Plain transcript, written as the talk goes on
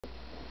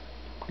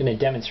going to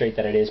demonstrate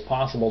that it is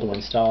possible to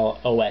install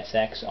OS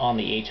X on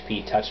the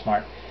HP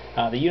TouchSmart.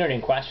 The unit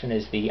in question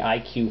is the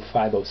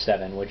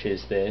IQ507, which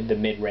is the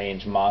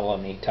mid-range model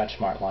in the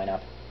TouchSmart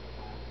lineup.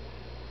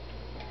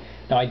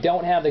 Now, I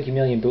don't have the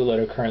Chameleon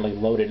bootloader currently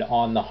loaded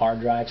on the hard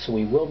drive, so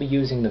we will be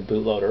using the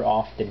bootloader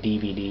off the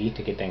DVD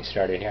to get things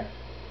started here.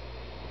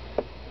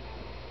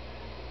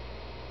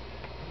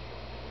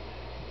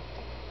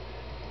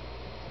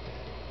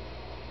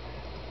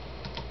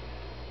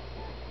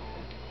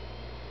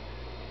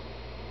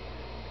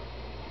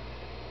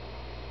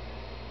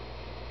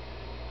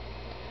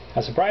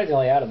 Now,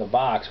 surprisingly, out of the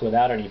box,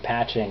 without any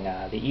patching,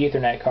 the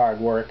Ethernet card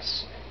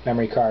works,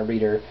 memory card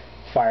reader,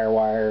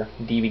 FireWire,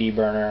 DVD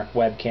burner,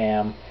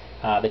 webcam.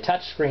 The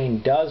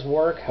touchscreen does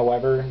work,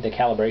 however, the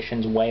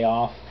calibration's way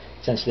off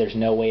since there's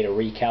no way to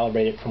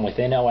recalibrate it from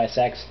within OS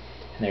X,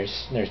 and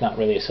there's not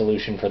really a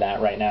solution for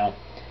that right now.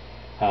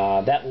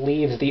 That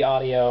leaves the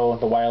audio,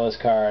 the wireless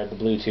card, the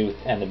Bluetooth,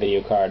 and the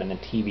video card and the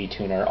TV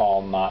tuner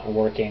all not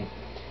working.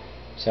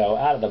 So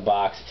out of the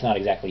box, it's not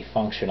exactly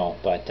functional,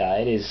 but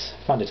it is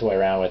fun to toy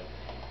around with.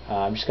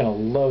 I'm just going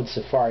to load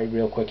Safari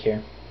real quick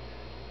here.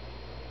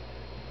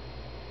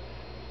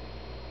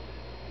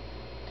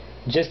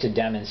 Just to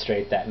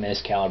demonstrate that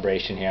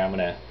miscalibration here, I'm going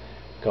to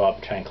go up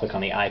and try and click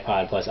on the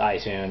iPod plus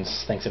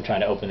iTunes. Thinks I'm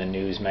trying to open the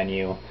news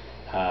menu.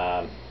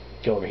 Go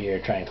over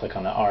here, try and click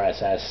on the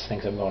RSS.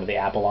 Thinks I'm going to the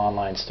Apple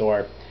online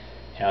store.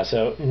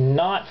 So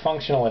not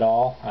functional at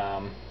all.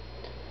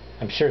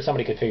 I'm sure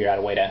somebody could figure out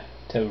a way to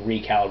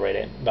recalibrate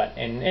it, but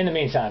in the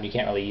meantime, you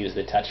can't really use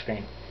the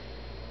touchscreen.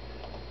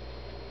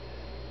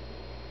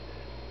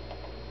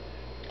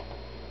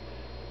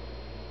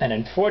 And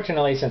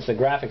unfortunately, since the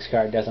graphics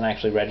card doesn't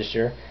actually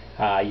register,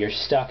 you're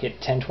stuck at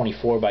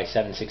 1024 by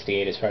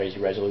 768 as far as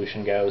your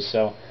resolution goes.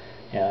 So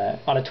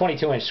on a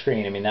 22-inch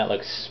screen, I mean, that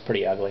looks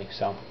pretty ugly.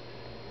 So,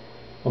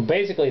 well,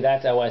 basically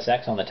that's OS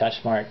X on the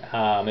TouchSmart.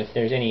 If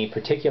there's any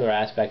particular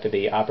aspect of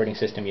the operating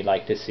system you'd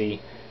like to see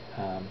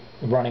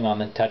running on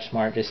the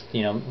TouchSmart, just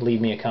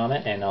leave me a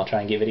comment and I'll try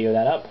and get video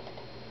that up.